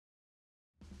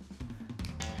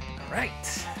right.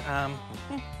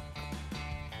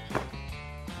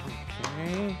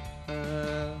 Okay.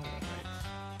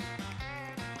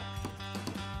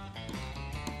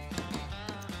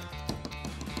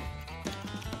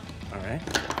 All right.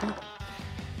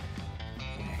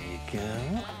 There you go.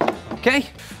 Okay.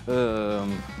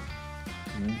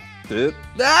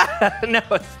 No,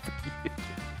 it's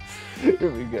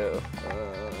here we go.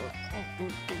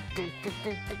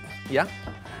 Yeah.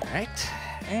 All right.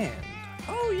 And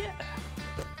oh yeah.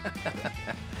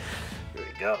 Here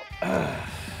we go.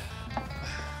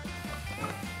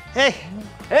 Hey,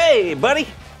 Hey, buddy.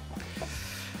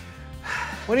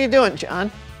 what are you doing, John?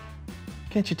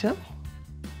 Can't you tell?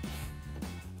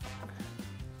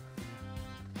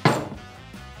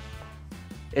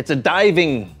 It's a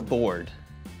diving board.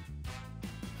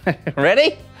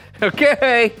 Ready?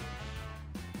 Okay.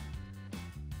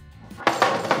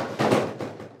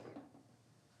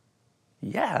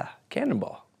 Yeah,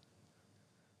 cannonball.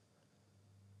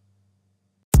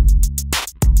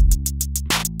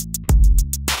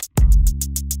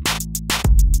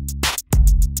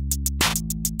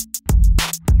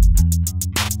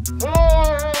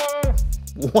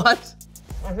 What?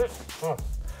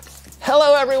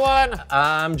 Hello, everyone.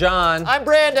 I'm John. I'm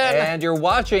Brandon. And you're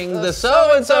watching the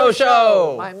So-and-so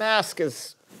Show. My mask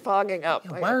is fogging up.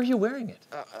 Why are you wearing it?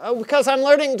 Because I'm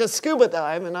learning to scuba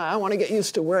dive, and I want to get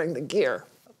used to wearing the gear.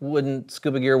 Wouldn't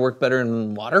scuba gear work better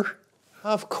in water?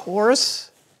 Of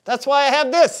course. That's why I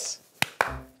have this.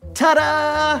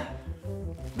 Ta-da!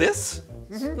 This?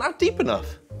 It's not deep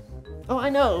enough. Oh, I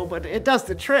know, but it does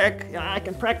the trick. I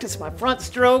can practice my front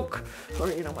stroke, or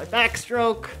my back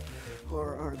stroke,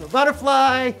 or the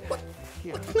butterfly.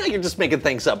 Now you're just making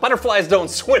things up. Butterflies don't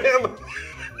swim.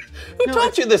 Who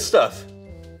taught you this stuff?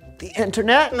 The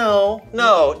internet? No.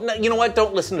 You know what?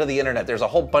 Don't listen to the internet. There's a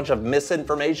whole bunch of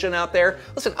misinformation out there.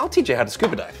 Listen, I'll teach you how to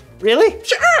scuba dive. Really?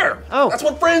 Sure! Oh. That's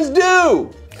what friends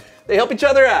do! They help each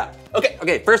other out.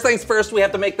 Okay, first things first, we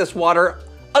have to make this water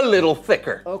a little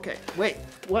thicker. Okay, wait,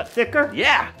 what, thicker?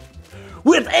 Yeah!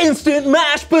 With instant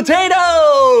mashed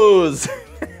potatoes!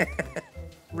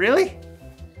 Really?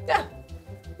 Yeah.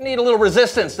 Need a little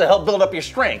resistance to help build up your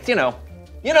strength, you know.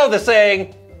 You know the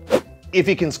saying, if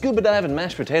you can scuba dive in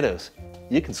mashed potatoes,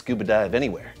 you can scuba dive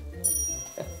anywhere.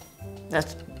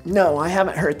 No, I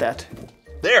haven't heard that.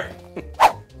 There.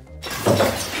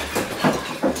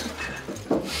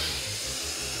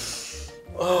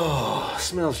 Oh,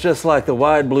 smells just like the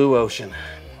wide blue ocean.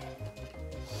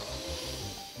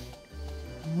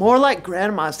 More like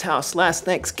Grandma's house last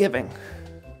Thanksgiving.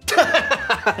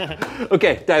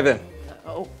 Okay, dive in.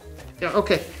 Oh, yeah,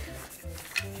 okay.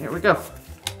 Here we go.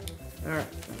 All right.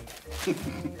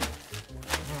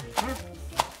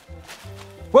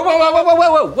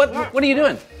 Whoa. What are you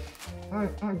doing?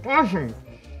 I'm dashing.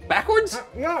 Backwards?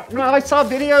 Yeah, no, I saw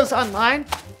videos online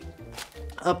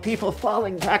of people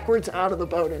falling backwards out of the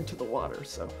boat into the water,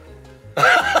 so.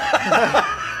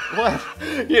 What?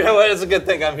 You know what? It's a good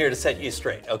thing I'm here to set you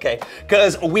straight, okay?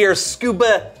 Because we're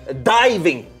scuba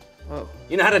diving. Oh.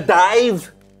 You know how to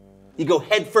dive? You go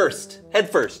head first. Head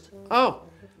first. Oh.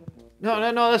 No,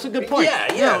 that's a good point. Yeah.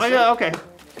 No, yeah, okay.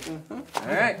 All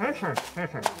right.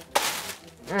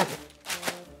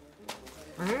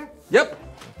 Yep.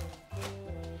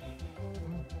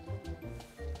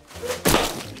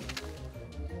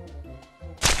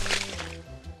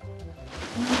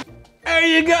 There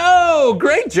you go.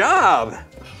 Great job.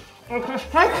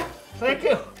 Thank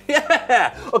you.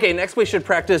 Yeah. Okay, next we should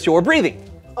practice your breathing.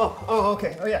 Oh,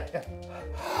 okay. Oh, yeah.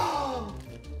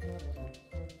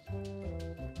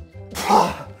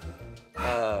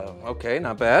 Okay,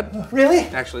 not bad. Really?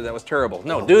 Actually, that was terrible.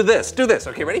 No, do this.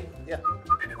 Okay, ready? Yeah.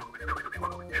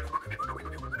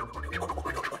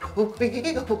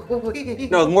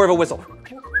 No, more of a whistle.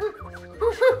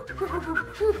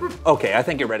 Okay, I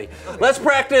think you're ready. Let's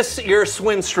practice your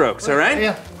swim strokes, all right?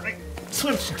 Yeah. Right.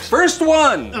 Swim strokes. First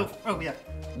one. Oh, yeah.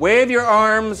 Wave your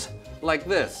arms like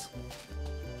this.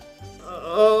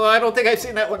 Oh, I don't think I've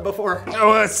seen that one before.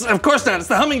 Oh, of course not. It's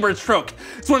the hummingbird stroke.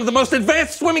 It's one of the most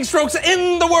advanced swimming strokes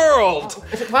in the world.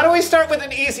 Why don't we start with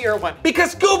an easier one?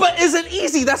 Because scuba isn't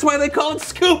easy. That's why they call it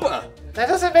scuba. That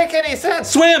doesn't make any sense.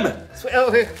 Swim.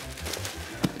 Okay.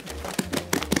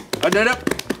 Oh, no.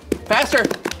 Faster.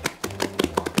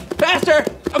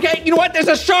 Okay, you know what? There's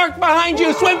a shark behind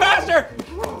you. Swim faster.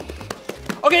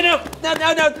 Okay, now,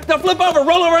 flip over,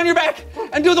 roll over on your back,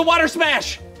 and do the water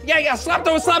smash. Yeah, slap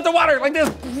the water like this.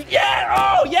 Yeah,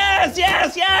 oh, yes.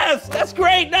 That's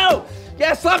great, no.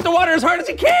 Yeah, slap the water as hard as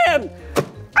you can.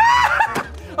 Ah!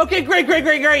 Okay,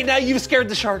 great. Now you've scared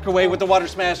the shark away with the water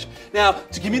smash. Now,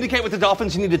 to communicate with the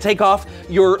dolphins, you need to take off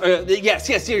your,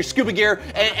 your scuba gear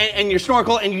and your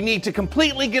snorkel, and you need to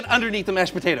completely get underneath the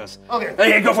mashed potatoes.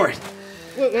 Okay, go for it.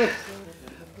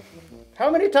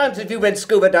 How many times have you been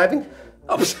scuba diving?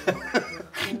 Oops.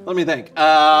 Let me think.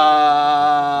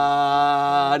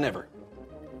 Never.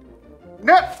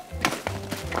 No.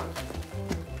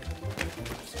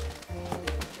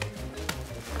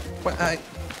 What,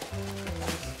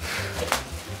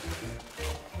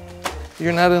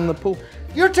 You're not in the pool.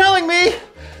 You're telling me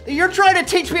that you're trying to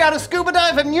teach me how to scuba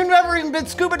dive and you've never even been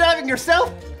scuba diving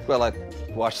yourself? Well, I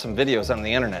watched some videos on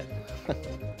the internet.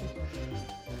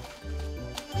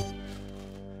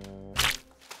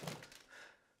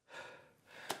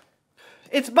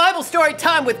 It's Bible story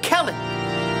time with Kellen.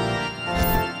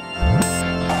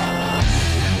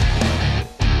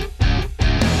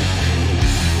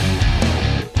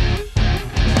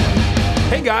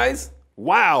 Hey guys,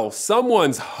 wow,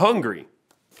 someone's hungry.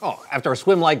 Oh, after a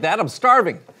swim like that, I'm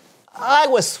starving. I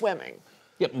was swimming.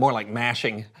 Yep, more like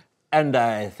mashing. And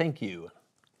thank you.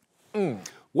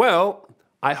 Well,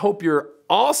 I hope you're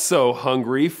also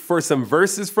hungry for some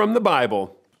verses from the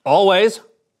Bible. Always.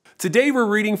 Today we're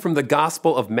reading from the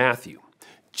Gospel of Matthew.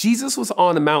 Jesus was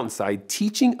on a mountainside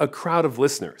teaching a crowd of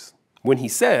listeners when he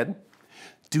said,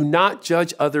 "Do not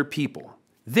judge other people,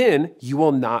 then you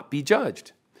will not be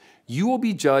judged. You will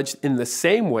be judged in the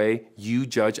same way you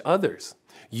judge others.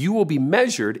 You will be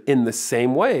measured in the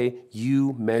same way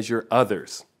you measure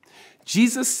others."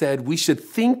 Jesus said we should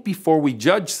think before we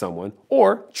judge someone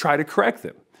or try to correct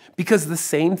them, because the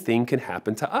same thing can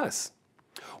happen to us.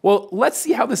 Well, let's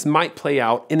see how this might play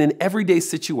out in an everyday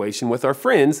situation with our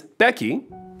friends Becky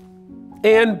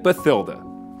and Bathilda.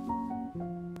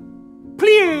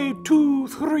 Plie, 2,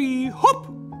 3, hop!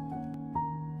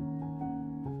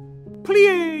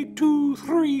 Plie, 2,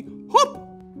 3, hop!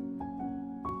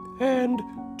 And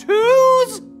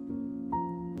 2s!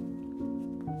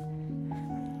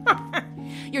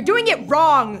 You're doing it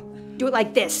wrong. Do it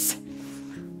like this.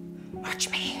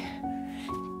 Watch me.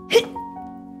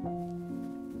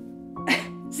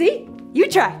 See? You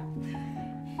try.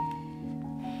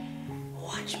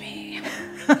 Watch me.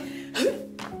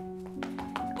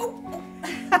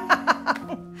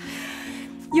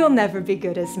 You'll never be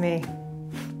good as me.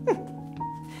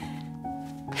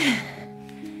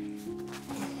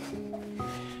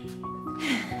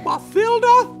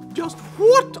 Bathilda, just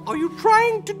what are you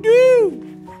trying to do?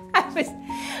 I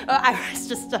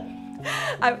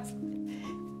was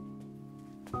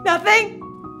nothing.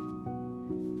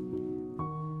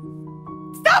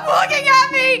 Stop looking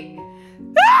at me!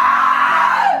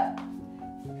 Ah!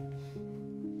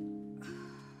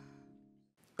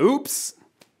 Oops.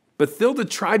 Bathilda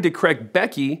tried to correct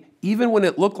Becky even when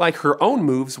it looked like her own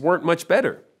moves weren't much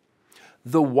better.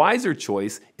 The wiser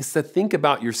choice is to think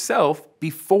about yourself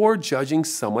before judging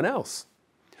someone else.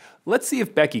 Let's see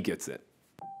if Becky gets it.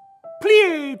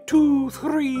 Plie, 2,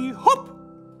 3, hop!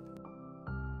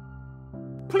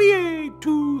 Plie,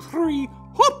 2, 3,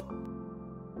 hop!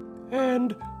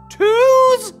 And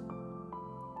 2s!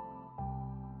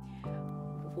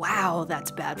 Wow,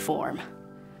 that's bad form.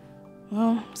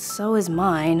 Well, so is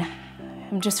mine.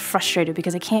 I'm just frustrated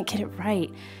because I can't get it right.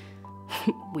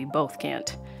 We both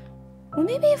can't. Well,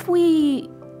 maybe if we...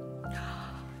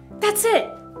 That's it!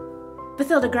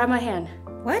 Bathilda, grab my hand.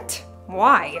 What?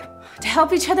 Why? To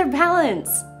help each other balance.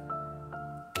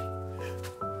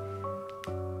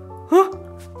 Huh?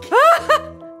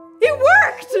 Ah! It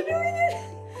worked!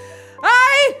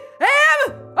 I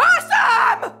am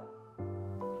awesome!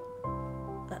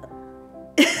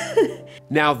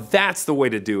 Now that's the way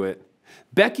to do it.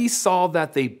 Becky saw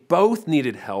that they both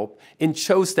needed help and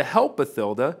chose to help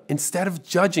Bathilda instead of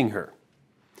judging her.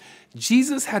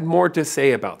 Jesus had more to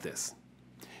say about this.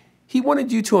 He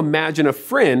wanted you to imagine a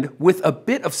friend with a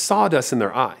bit of sawdust in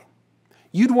their eye.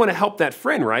 You'd want to help that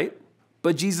friend, right?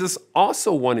 But Jesus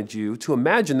also wanted you to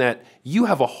imagine that you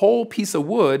have a whole piece of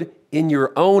wood in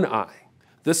your own eye.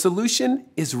 The solution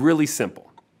is really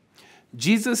simple.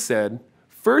 Jesus said,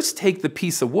 first take the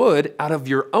piece of wood out of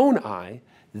your own eye,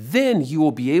 then you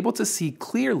will be able to see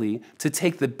clearly to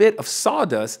take the bit of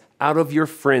sawdust out of your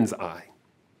friend's eye.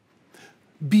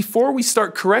 Before we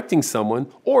start correcting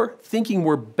someone or thinking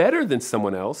we're better than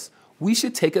someone else, we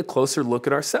should take a closer look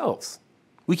at ourselves.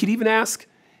 We could even ask,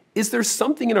 is there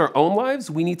something in our own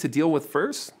lives we need to deal with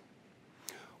first?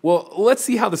 Well, let's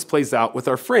see how this plays out with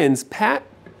our friends Pat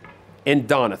and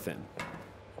Donathan.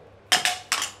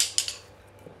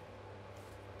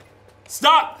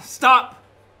 Stop! Stop!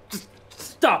 Just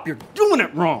stop, you're doing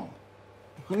it wrong.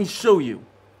 Let me show you.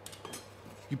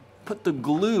 You put the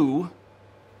glue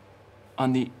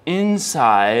on the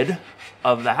inside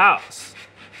of the house.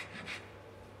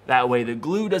 That way the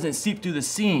glue doesn't seep through the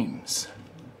seams.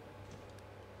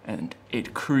 And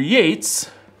it creates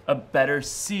a better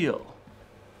seal.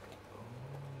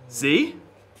 See?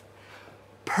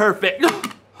 Perfect.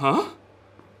 Huh?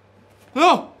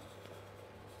 No!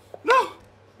 No!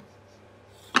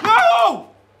 No!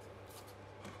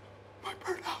 My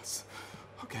birdhouse.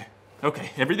 Okay, okay,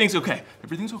 everything's okay.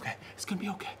 Everything's okay. It's gonna be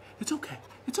okay. It's okay.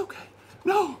 It's okay.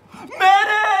 No!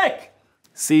 Medic!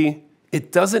 See,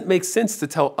 it doesn't make sense to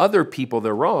tell other people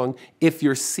they're wrong if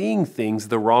you're seeing things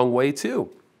the wrong way too.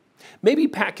 Maybe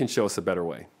Pat can show us a better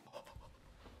way.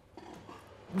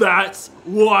 That's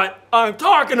what I'm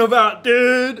talking about,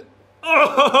 dude!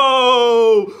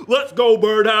 Oh! Let's go,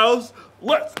 birdhouse!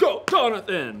 Let's go,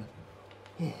 Jonathan!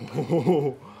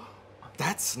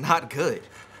 That's not good.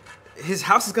 His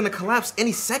house is gonna collapse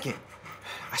any second.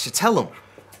 I should tell him.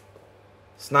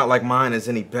 It's not like mine is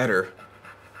any better.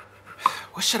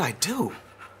 What should I do?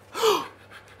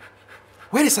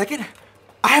 Wait a second.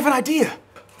 I have an idea.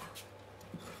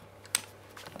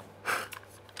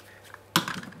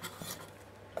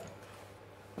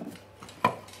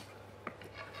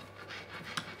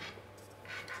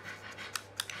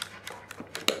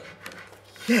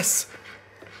 Yes.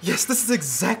 Yes, this is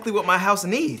exactly what my house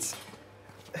needs.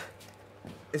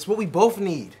 It's what we both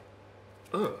need.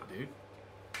 Ugh, dude.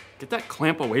 Get that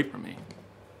clamp away from me.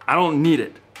 I don't need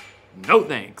it. No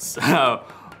thanks.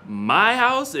 My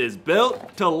house is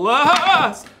built to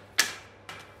last.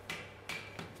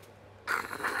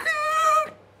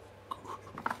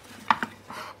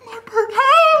 My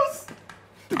birdhouse.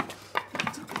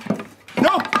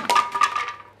 No.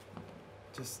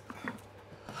 Just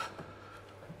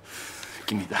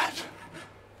give me that.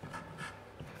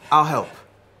 I'll help.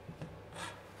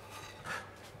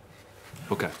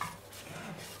 Okay.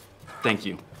 Thank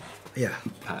you. Yeah,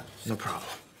 Pat. no problem.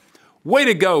 Way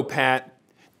to go, Pat.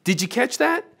 Did you catch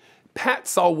that? Pat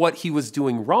saw what he was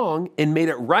doing wrong and made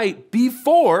it right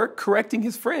before correcting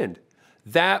his friend.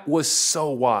 That was so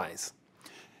wise.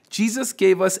 Jesus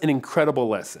gave us an incredible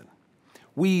lesson.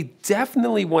 We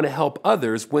definitely want to help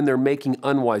others when they're making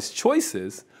unwise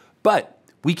choices, but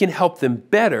we can help them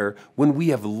better when we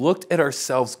have looked at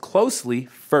ourselves closely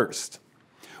first.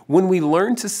 When we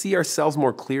learn to see ourselves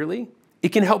more clearly, it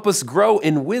can help us grow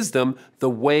in wisdom the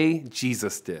way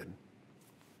Jesus did.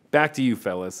 Back to you,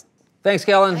 fellas. Thanks,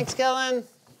 Kellen. Thanks, Kellen.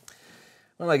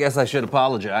 Well, I guess I should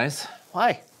apologize.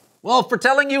 Why? Well, for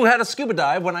telling you how to scuba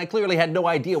dive when I clearly had no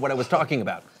idea what I was talking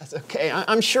about. That's okay.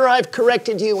 I'm sure I've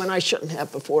corrected you when I shouldn't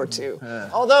have before, too.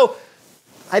 Although,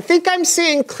 I think I'm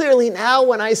seeing clearly now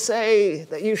when I say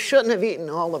that you shouldn't have eaten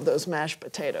all of those mashed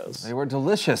potatoes. They were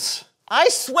delicious. I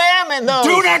swam in those.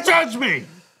 Do not judge me!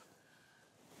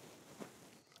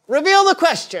 Reveal the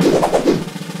question.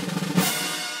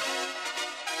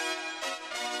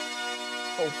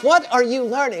 What are you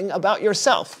learning about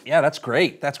yourself? Yeah, that's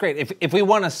great. That's great. If we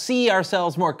want to see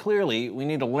ourselves more clearly, we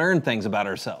need to learn things about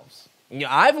ourselves. You know,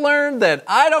 I've learned that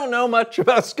I don't know much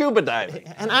about scuba diving.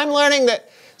 And I'm learning that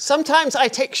sometimes I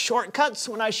take shortcuts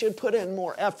when I should put in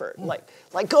more effort, like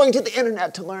going to the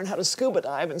internet to learn how to scuba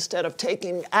dive instead of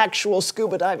taking actual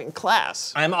scuba diving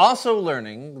class. I'm also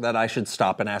learning that I should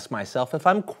stop and ask myself if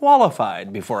I'm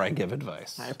qualified before I give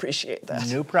advice. I appreciate that.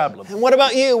 No problem. And what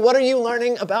about you? What are you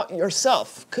learning about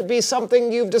yourself? Could be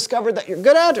something you've discovered that you're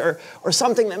good at, or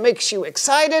something that makes you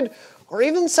excited, or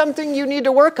even something you need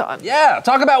to work on. Yeah,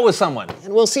 talk about with someone.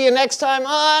 And we'll see you next time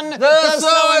on The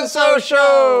So-and-so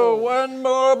Show. One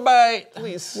more bite.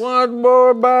 Please. One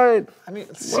more bite. I mean,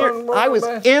 I was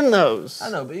in those. I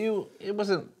know, but it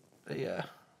wasn't, yeah.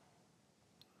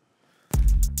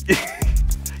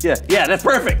 yeah, that's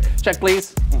perfect. Check,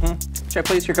 please. Check,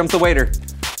 please. Here comes the waiter.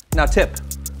 Now tip.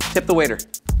 Tip the waiter.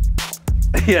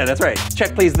 Yeah, that's right.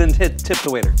 Check, please, then tip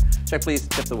the waiter. Check, please,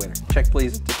 tip the waiter. Check,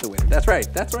 please, tip the waiter. That's right,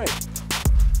 that's right.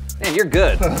 Man, you're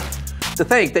good. To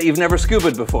think that you've never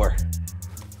scubaed before.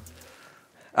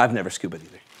 I've never scubaed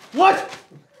either. What?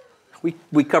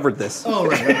 We covered this. Oh,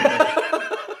 right.